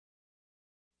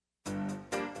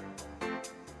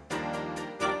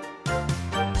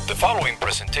following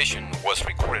presentation was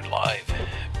recorded live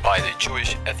by the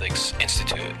Jewish Ethics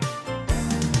Institute.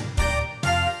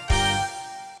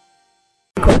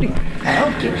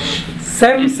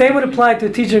 Same would apply to a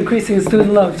teacher increasing a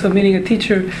student load. So meaning a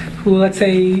teacher who, let's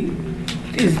say,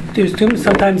 there's too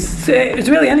sometimes it's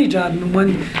really any job.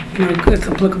 When it's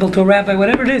applicable to a rabbi,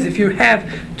 whatever it is. If you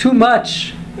have too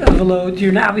much of a load,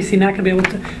 you're obviously not going to be able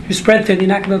to. You're spread thin. You're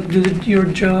not going to be able to do your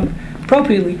job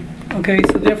appropriately. Okay,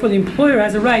 so therefore the employer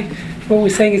has a right. What we're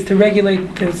saying is to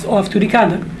regulate this off-duty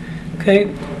conduct. Okay,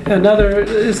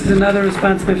 this is another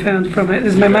response I found from this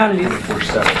is Maimonides. Too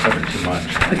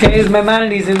much. Okay, this is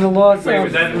Maimonides in the laws. Wait,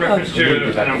 was that in reference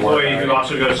to an employee who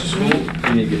also goes to school?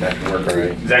 You need to get back to work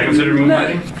already. Is that considered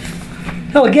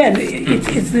moonlighting? No, again,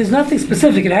 there's nothing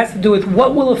specific. It has to do with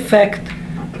what will affect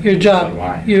your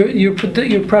job, your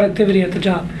productivity at the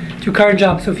job, your current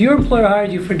job. So if your employer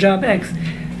hired you for job X,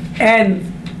 and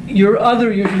you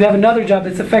have another job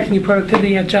that's affecting your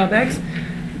productivity at job X,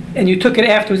 and you took it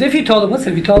afterwards. If you told him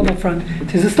up front,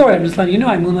 there's a story. I'm just letting you know.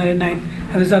 I moonlight at night.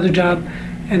 I have this other job,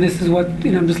 and this is what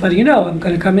I'm just letting you know. I'm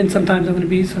going to come in sometimes. I'm going to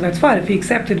be so that's fine if he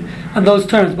accepted on those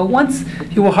terms. But once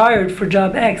you were hired for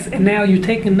job X, and now you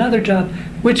take another job,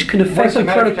 which can affect the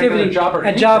productivity at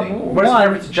job What does it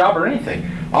matter if it's a job or anything?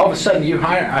 All of a sudden,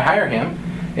 I hire him,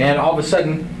 and all of a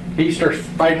sudden he starts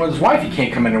fighting with his wife. He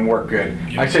can't come in and work good.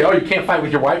 I say, oh, you can't fight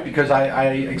with your wife because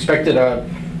I expected an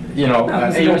able person to come to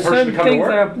work. There are certain things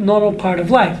that are a normal part of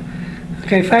life.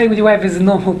 Okay, fighting with your wife is a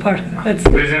normal part. That's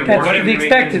to be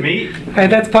expected. Right,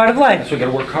 that's part of life. So we got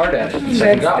to work hard at it.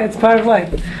 That's part of life.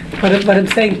 But I'm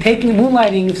saying taking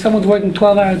moonlighting, if someone's working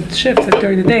 12-hour shifts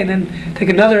during the day and then take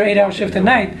another 8-hour shift at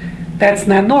night, that's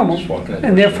not normal.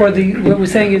 And therefore, what we're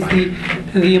saying is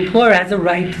the employer has a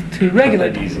right to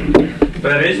regulate.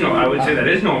 But I would say that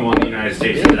is normal in the United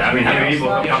States. I mean, how many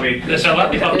people, There's a lot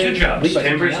of people have two jobs.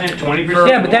 10%, 20%?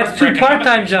 Yeah, but that's two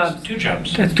part-time jobs. Two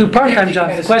jobs. That's two part-time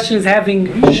jobs. The question is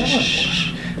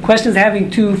having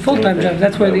two full-time jobs.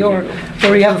 That's where or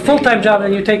you have a full-time job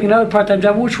and you're taking another part-time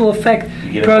job, which will affect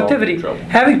productivity.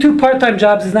 Having two part-time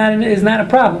jobs is not a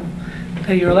problem.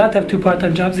 You're allowed to have two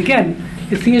part-time jobs. Again,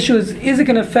 if the issue is it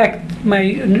going to affect my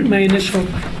initial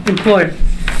employer?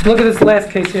 Look at this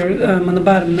last case here on the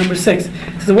bottom, number 6. It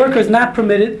says the worker is not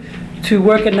permitted to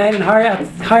work at night and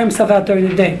hire himself out during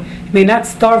the day. He may not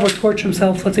starve or torture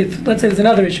himself. Let's say there's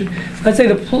another issue. Let's say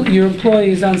your employee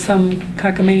is on some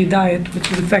cockamamie diet,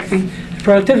 which is affecting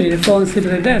productivity. They're falling asleep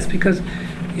at their desk because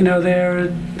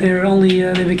they're only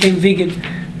they became vegan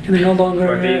and they're no longer.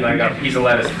 Or they eat like a piece of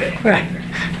lettuce a day. Right.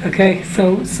 Okay.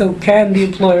 So can the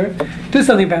employer do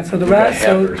something about it? So the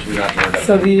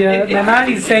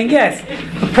Maimonides is saying yes.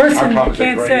 A person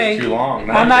can't say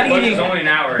I'm not eating. It's only an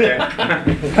hour a day.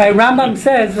 Right, Rambam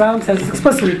says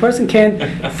explicitly, a person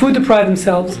can't food deprive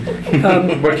themselves. What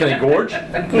can they gorge?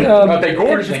 They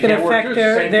gorge. It's going to affect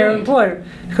their employer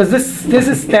because this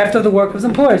is theft of the work of his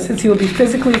employer. Since he will be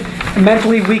physically and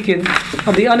mentally weakened,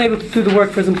 he'll be unable to do the work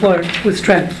for his employer with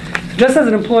strength. So just as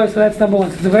an employer, so that's number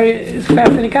one. So it's a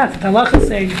fascinating concept. Allah is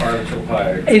saying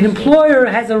an employer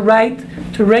has a right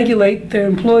to regulate their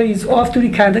employees' off-duty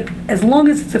conduct as long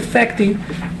as it's affecting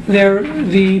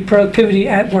the productivity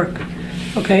at work.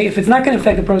 Okay, if it's not going to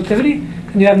affect the productivity,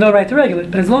 then you have no right to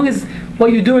regulate. But as long as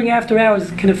what you're doing after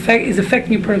hours is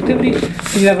affecting your productivity,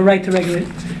 then you have a right to regulate.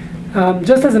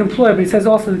 Just as an employer, but he says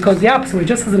also it goes the opposite way.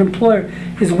 Just as an employer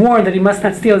is warned that he must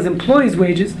not steal his employees'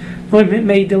 wages, nor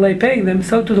may delay paying them,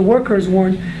 so too the worker is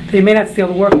warned that he may not steal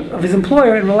the work of his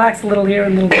employer and relax a little here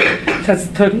and a little there. That's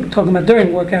talking about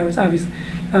during work hours, obviously.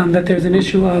 That there's an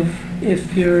issue of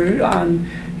if you're on,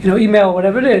 email or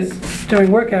whatever it is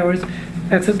during work hours,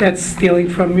 that's stealing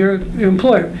from your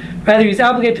employer. Rather, he's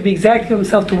obligated to be exacting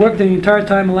himself to work the entire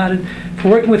time allotted for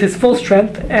working with his full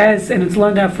strength, and it's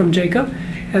learned out from Jacob.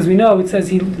 As we know, it says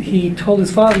he told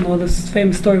his father-in-law this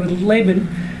famous story with Laban,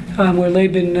 where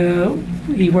Laban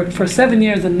he worked for 7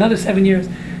 years and another 7 years,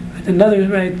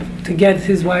 to get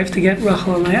his wife, to get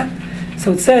Rachel and Leah.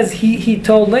 So it says he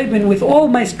told Laban, with all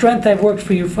my strength I've worked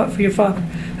for your father.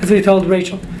 That's what he told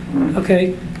Rachel.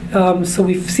 Okay, so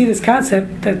we see this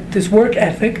concept that this work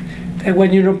ethic, that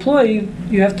when you're an employee,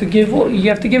 you have to give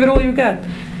it all you got.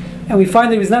 And we find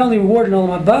that he was not only rewarded in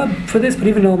Olam Haba for this, but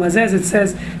even in Olam Hazeh, it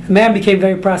says the man became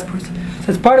very prosperous. So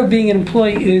as part of being an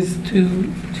employee is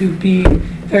to be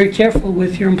very careful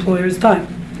with your employer's time.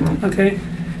 Okay.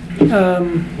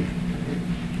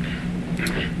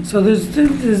 So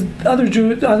there's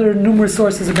other numerous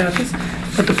sources about this,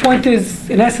 but the point is,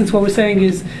 in essence, what we're saying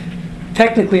is,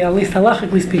 technically, at least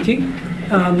halachically speaking,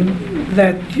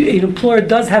 that an employer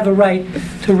does have a right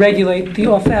to regulate the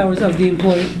off hours of the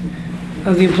employee.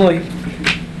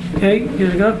 Okay, you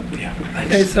gonna go? Yeah.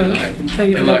 Okay, so, thank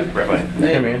you. Good luck. Bye-bye.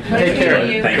 Hey, man. Take care.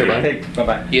 Thank you.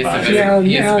 Bye-bye. He has to Yeah, Alan,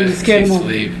 he has Alan, to you scared him needs to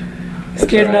off. leave.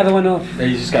 Scared another one off.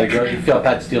 He's just gotta go. He felt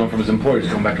bad stealing from his employer.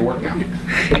 He's going back to work now.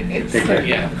 Take care.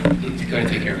 Yeah, he's going to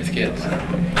take care of his kids.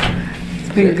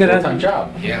 It's been a good Full-time husband.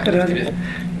 job. Yeah. Good it husband.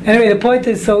 is. Anyway, the point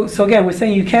is, so again, we're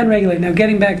saying you can regulate. Now,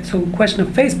 getting back to the question of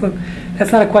Facebook,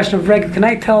 that's not a question of regulate. Can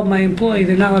I tell my employee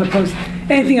they're not allowed to post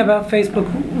anything about Facebook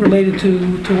related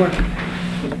to work?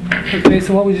 Okay,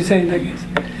 so what would you say in that case?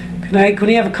 Can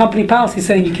we have a company policy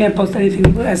saying you can't post anything,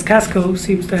 as Casco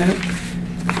seems to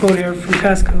have, quote here from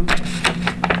Casco.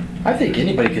 I think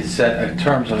anybody could set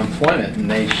terms of employment, and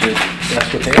they should.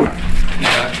 That's what they are.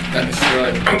 Not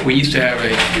necessarily. We used to have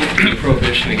a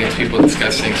prohibition against people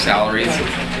discussing salaries.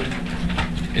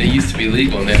 And it used to be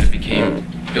legal, and then it became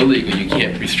illegal. You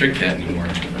can't restrict that anymore.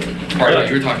 Part of what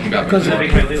you were talking about Because before.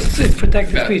 it's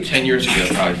protected About speech. 10 years ago,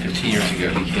 probably 15 years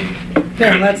ago, it became.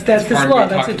 Yeah, that's this Part of law, what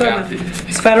that's we it. talked about.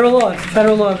 It's federal law. It's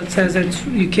federal law that says that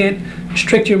you can't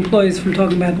restrict your employees from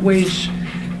talking about wage,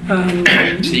 So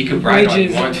you can brag all you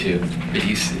wages. want to, but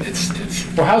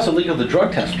it's Well, how's it legal to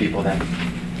drug test people then?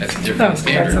 that's a No, different that's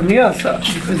standard. something else,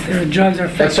 because their drugs are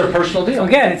That's affecting. their personal deal.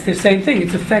 Again, it's the same thing.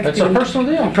 It's That's affecting their personal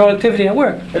deal. productivity at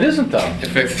work. It isn't though. It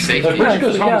affects the If safety. Yeah. Rich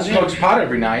goes home and Yeah. smokes pot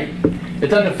every night, it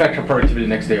doesn't affect her productivity the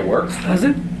next day at work. Does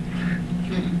it?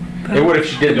 It would if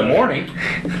she did in the morning.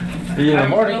 In the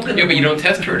morning. Yeah, but you don't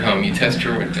test her at home. You test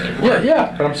her at Yeah, work.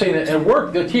 yeah, but I'm saying that at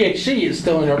work, the THC is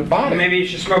still in her body. Maybe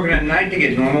she's smoking at night to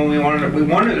get normal. We want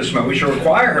her to smoke. We should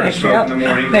require her to Makes smoke in the me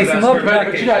up. morning. Makes because them that's up. her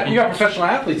But you medication. got professional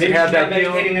athletes that Maybe have she's not that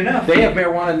deal. medicating enough. They have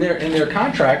marijuana in their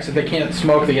contracts that they can't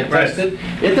smoke. They get Right. tested.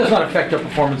 It does not affect their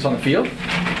performance on the field.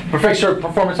 Affects their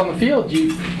performance on the field.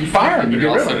 You fire them. But You it get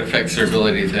rid also of them. affects their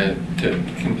ability to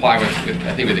comply with,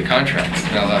 I think, with the contracts.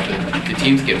 They're not allowed the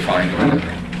teams get fined or whatever.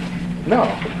 No,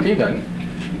 he doesn't.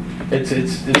 It's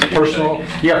personal.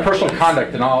 You have personal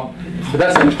conduct and all, but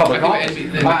that's in public I office.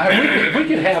 think If we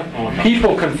could have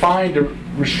people confined to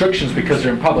restrictions because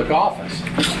they're in public office,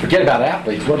 forget about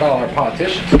athletes. What about all our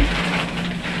politicians?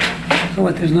 So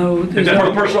what, there's no,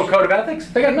 For personal code of ethics,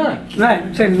 they got none. right,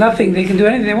 I'm saying nothing. They can do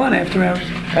anything they want after hours.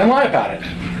 And lie about it.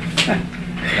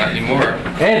 Not anymore.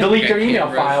 And delete their They got email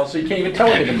cameras. files so you can't even tell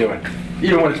what they've been doing,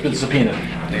 even when it's been subpoenaed.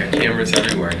 They got cameras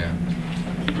everywhere now.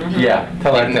 Yeah,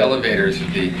 tell Even the that. elevators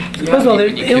would be. First of all,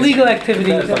 When you kiss- illegal activities,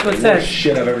 That's that's what the it worst says.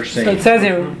 shit I've ever So it seen. says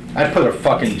here, I'd put her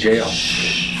fucking in jail.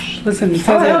 listen, it How says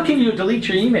the hell here. can you delete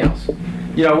your emails?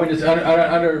 You know, when it's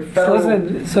under So federal.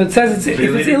 listen, so it says if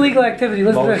it's illegal activity,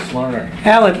 listen to Lois this. Lerner.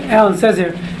 Alan says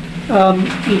here,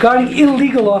 regarding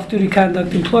illegal off-duty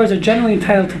conduct, employers are generally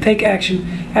entitled to take action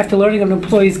after learning of an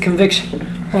employee's conviction,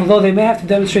 although they may have to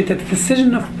demonstrate that the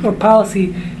decision or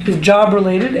policy is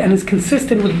job-related and is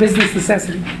consistent with business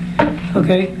necessity.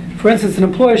 Okay? For instance, an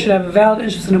employer should have a valid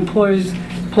interest in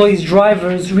employees'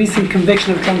 driver's recent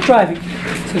conviction of drunk driving.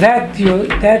 So that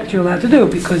you're allowed to do,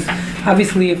 because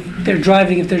obviously if they're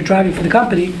driving for the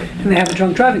company and they have a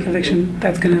drunk driving conviction,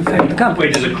 that's going to affect the company.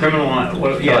 Wait, does a criminal,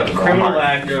 a criminal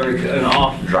act or an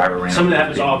off, something that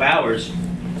happens off hours,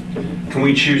 can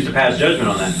we choose to pass judgment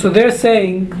on that? So they're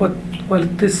saying,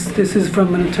 what this is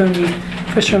from an attorney,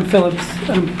 Fisher and Phillips,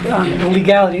 on the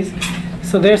legalities.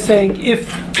 So they're saying if,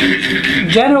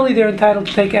 generally they're entitled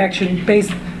to take action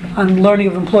based on learning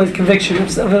of employees' conviction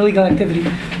of illegal activity.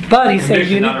 But he's saying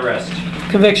you Conviction, not need, arrest.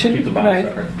 conviction, Keep the box right?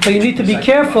 separate. But you need to be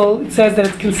careful, it says that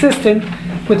it's consistent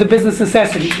with the business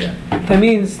necessity. That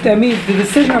means the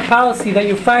decision or policy that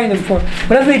you're firing them for,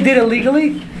 whatever they did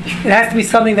illegally, it has to be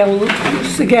something that will,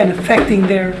 again, affecting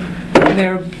their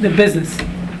business.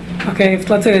 Okay, if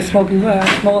let's say they're smoking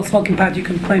smoking pot, you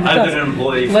can claim it I've does. been an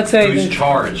employee Let's say who's that-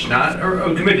 charged, not, or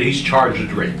convicted, he's charged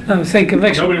with rape. No, saying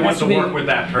conviction. Nobody It wants has to be- work with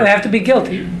that They person. have to be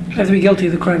guilty. They have to be guilty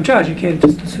of the crime charge. You can't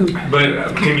just assume.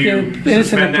 But can you Innocent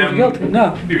suspend until them? guilty.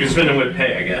 No. You can suspend them with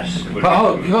pay, I guess.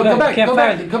 Oh, No, go back. can't Go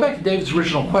fire back. Go back to David's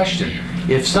original question.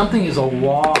 If something is a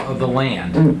law of the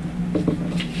land,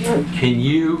 can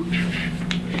you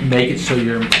make it so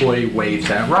your employee waives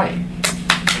that right?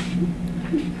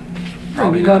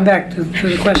 We're going back to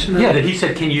the question of Yeah, that he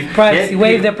said, can you Privacy,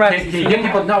 waive their privacy. Can you get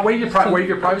people not waive your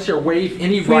privacy or waive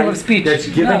any Freedom right of speech. that's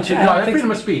given No, to I don't no think freedom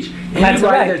so. of speech. Any That's a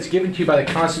right right. that's given to you by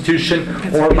the Constitution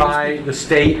or by the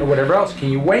state or whatever else, can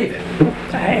you waive it?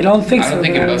 I don't think I so. don't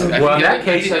think it does. I Well, in think that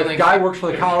case, the if only- a guy works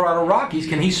for the Colorado Rockies,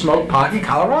 can he smoke pot in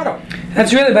Colorado?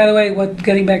 That's really, by the way, what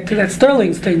getting back to that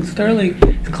Sterling's thing. Sterling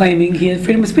is claiming he had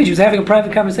freedom of speech. He was having a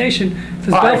private conversation with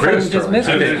his Oh, I agree girlfriend with who just Sterling. missed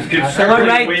So it. it's good So what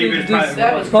right waive to his do?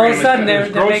 private- All of a sudden, they're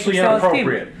making Grossly Sal's team.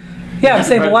 inappropriate. Yeah, I'm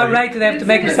saying, but what right do they have to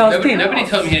make Sal's team? Nobody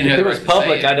told me he didn't If have it the was right to say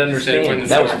public, it. I'd He said it understand. wasn't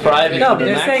That was so- private. No, to but the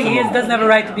they're saying he maximum. doesn't have a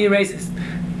right to be a racist.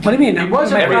 What do you mean? He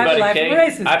wasn't. My private Everybody life came. I'm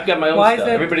racist. I've got my own Why is stuff.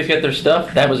 that? Everybody's got their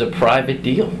stuff. That was a private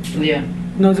deal. Yeah.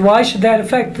 No, why should that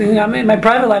affect? I mean, my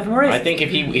private life I'm racist. I think if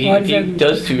he Why if does he that-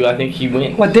 does too, I think he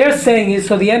wins. What they're saying is,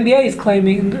 so the NBA is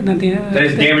claiming that That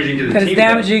is damaging to the that team. is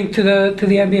damaging to the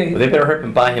NBA. Well, they better hurry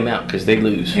and buy him out because they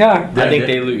lose. Yeah. I think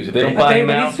they lose. If they don't buy him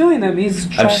But he's out, suing them. He's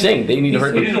I'm trying- saying they need to he's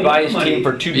hurry suing and buy his team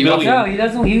for $2 billion. No, he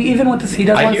doesn't. He even with this, he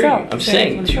doesn't I want to hear sell. you. I'm He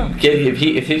saying doesn't to wanna get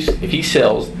if he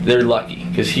sells, they're lucky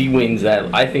because he wins that.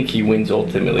 I think he wins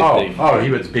ultimately. Oh,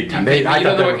 he was big time. You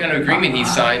don't know what kind of agreement he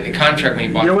signed, the contract when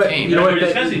he bought You know the what- team. you know We're what-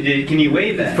 discussing, can you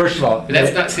waive that? First of all, But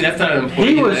that's not an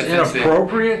employee. he was that's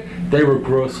inappropriate. They were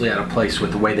grossly out of place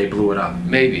with the way they blew it up.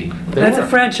 Maybe. They That's were. a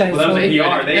franchise. Well, that was so- a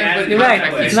PR. They Yeah, asked but You're the right.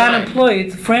 contract It's he not signed. an employee.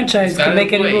 It's a franchise. It's not Can an make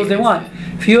any employee. rules they want.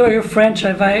 If you're a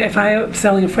franchise, if I am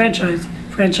selling a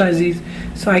franchisees,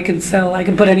 so I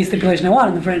can put any stipulation I want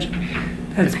in the franchise.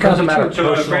 That's It doesn't probably matter. true.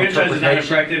 So a Personal franchise is not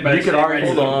interpretation. affected by You the could same argue- rights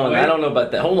as Hold an on, employee? I don't know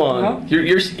about that. Hold on.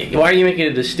 No? Why are you making a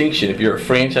distinction if you're a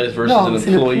franchise versus No, an it's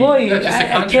an employee? employee. That's just a I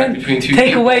contract can't between two take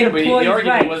people. away Yeah, but the employees'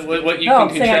 argument rights. was what you No, can I'm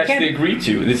saying I contractually can't- agree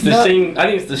to. It's the No. same. I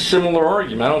think it's the similar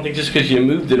argument. I don't think just because you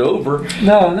moved it over,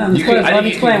 No, you can. let I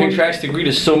me think you can explain. contractually agree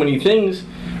to so many things.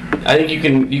 I think you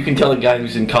can tell a guy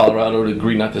who's in Colorado to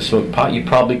agree not to smoke pot. You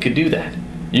probably could do that.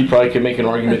 You probably could make an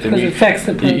argument Because it affects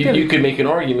the you productivity. could make an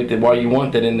argument that why you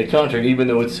want that in the contract, even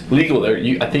though it's legal there.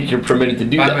 I think you're permitted to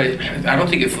do By the that. way, I don't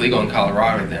think it's legal in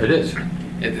Colorado there. It is.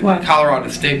 What? Colorado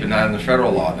state, but not in the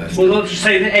federal law. That's Well, let's just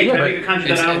say, that, hey, Yeah, can I but make a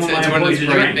contract it's that I don't want one my of employees those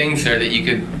to great drink? things there that you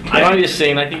could. I'm just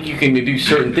saying, I think you can do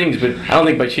certain things, but I don't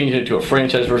think by changing it to a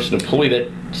franchise versus an employee that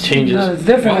changes. No, it's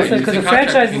different. Well, Because it's a a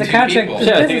contract franchise is a between two contract. people. It's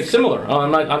Yeah, I think business. it's similar.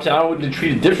 I'm saying I wouldn't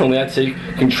treat it differently. I'd say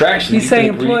contractually. He's you saying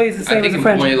can agree. employees the I same think as a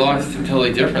employee franchise. law is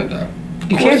totally different though.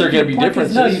 You course can't- there are gonna be the point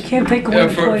is, No, you differences. can't take away Yeah,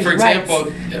 employees' for example,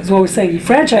 rights. That's what we're saying.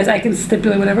 Franchise, I can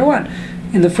stipulate whatever I want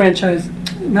in the franchise.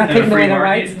 Not In a taking away free their market?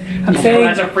 rights. I'm Well, saying,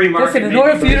 that's a free market, listen, in maybe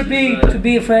order for you to versus,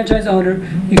 be a franchise owner,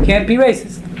 you can't be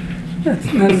racist.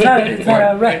 It's not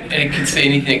a right. And it could say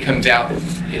anything that comes out,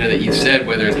 that you said,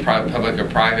 whether it's public or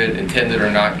private, intended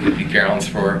or not, could be grounds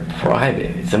for.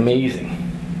 Private, it's amazing.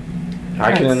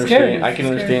 I can It's understand. scary. I can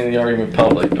It's understand the argument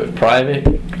public, but private.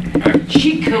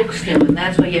 She coaxed him, and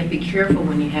that's why you have to be careful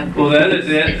when you have. Well, the other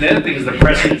thing is the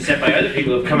precedent set by other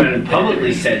people who have come out and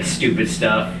publicly said stupid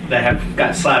stuff that have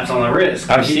got slaps on the wrist.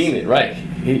 I've seen it. Right.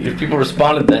 If people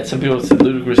responded to that, some people said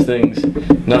ludicrous things.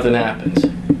 Nothing happens.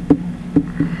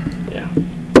 Yeah.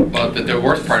 Well, the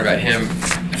worst part about him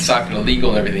stopping illegal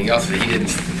and everything else is that he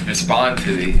didn't respond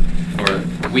to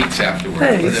for weeks afterwards.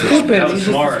 Hey, he's Whether- stupid. that was He's just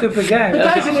a smart. stupid guy. The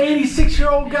guy's an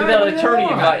 86-year-old guy. So that was with attorney law.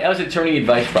 advice. That was attorney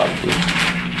advice, probably.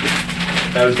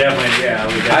 That was definitely, yeah.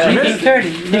 I He's mean, an attorney.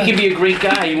 He can be a great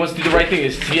guy. He wants to do the right thing.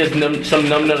 He has some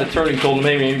numbnut attorney told him,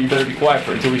 "Hey, man, you better be quiet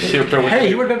for it until we see her." Hey,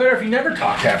 he would have been better if he never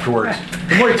talked afterwards.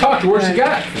 The more he talked, the worse he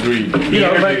got. Agreed.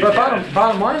 But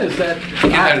bottom line is that He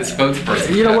had a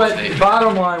spokesperson. you know for what? that state.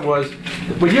 Bottom line was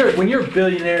when you're a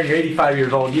billionaire and you're 85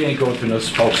 years old, you ain't going through no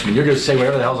spokesman. You're gonna say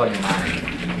whatever the hell's on your mind.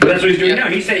 But that's what he's doing Yeah. now.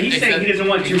 He's saying Except- he doesn't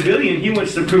want $2 billion. He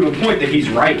wants to prove a point that he's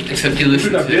right. Except he He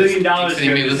listened took to $1 billion to he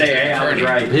him to listened say, to "Hey, the I was attorney.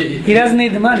 right." He doesn't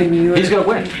need the money. I mean, He's gonna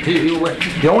win. He'll win.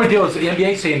 The only deal is the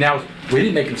NBA saying now is we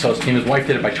didn't make him sell his team. His wife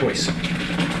did it by choice.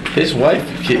 His wife.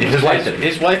 His wife did.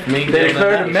 His wife made. They the-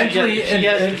 declared him mentally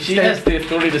She has the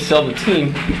authority to sell the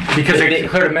team Because they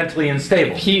declared him mentally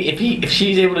unstable. If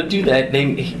she's able to do that,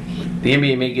 then the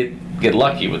NBA may get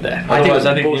lucky with that. Otherwise,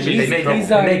 I think the bullshit. NBA They is made, in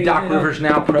they made Doc Rivers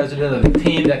now president of the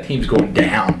team. That team's going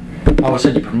down. All of a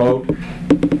sudden, you promote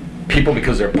people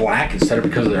because they're black instead of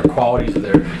because of their qualities of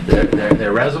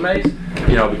their resumes.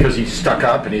 Because he's stuck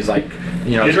up and he's like,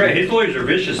 He's right. His lawyers are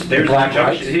vicious. There's an Black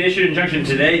injunction. rights. He issued an injunction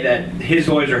today that his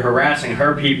lawyers are harassing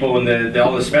her people and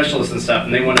all the specialists and stuff,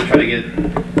 and they want to try to get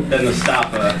them to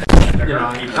stop her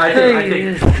people. I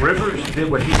think Rivers did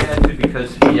what he had to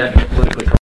because he had to politically.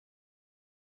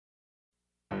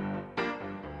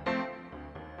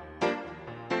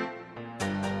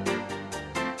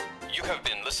 You have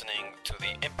been listening to the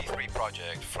MP3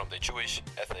 project from the Jewish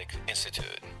Ethics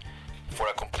Institute. For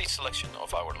a complete selection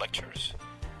of our lectures,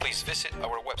 please visit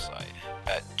our website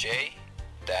at j-ethics.org.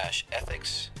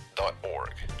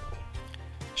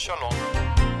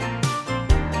 Shalom.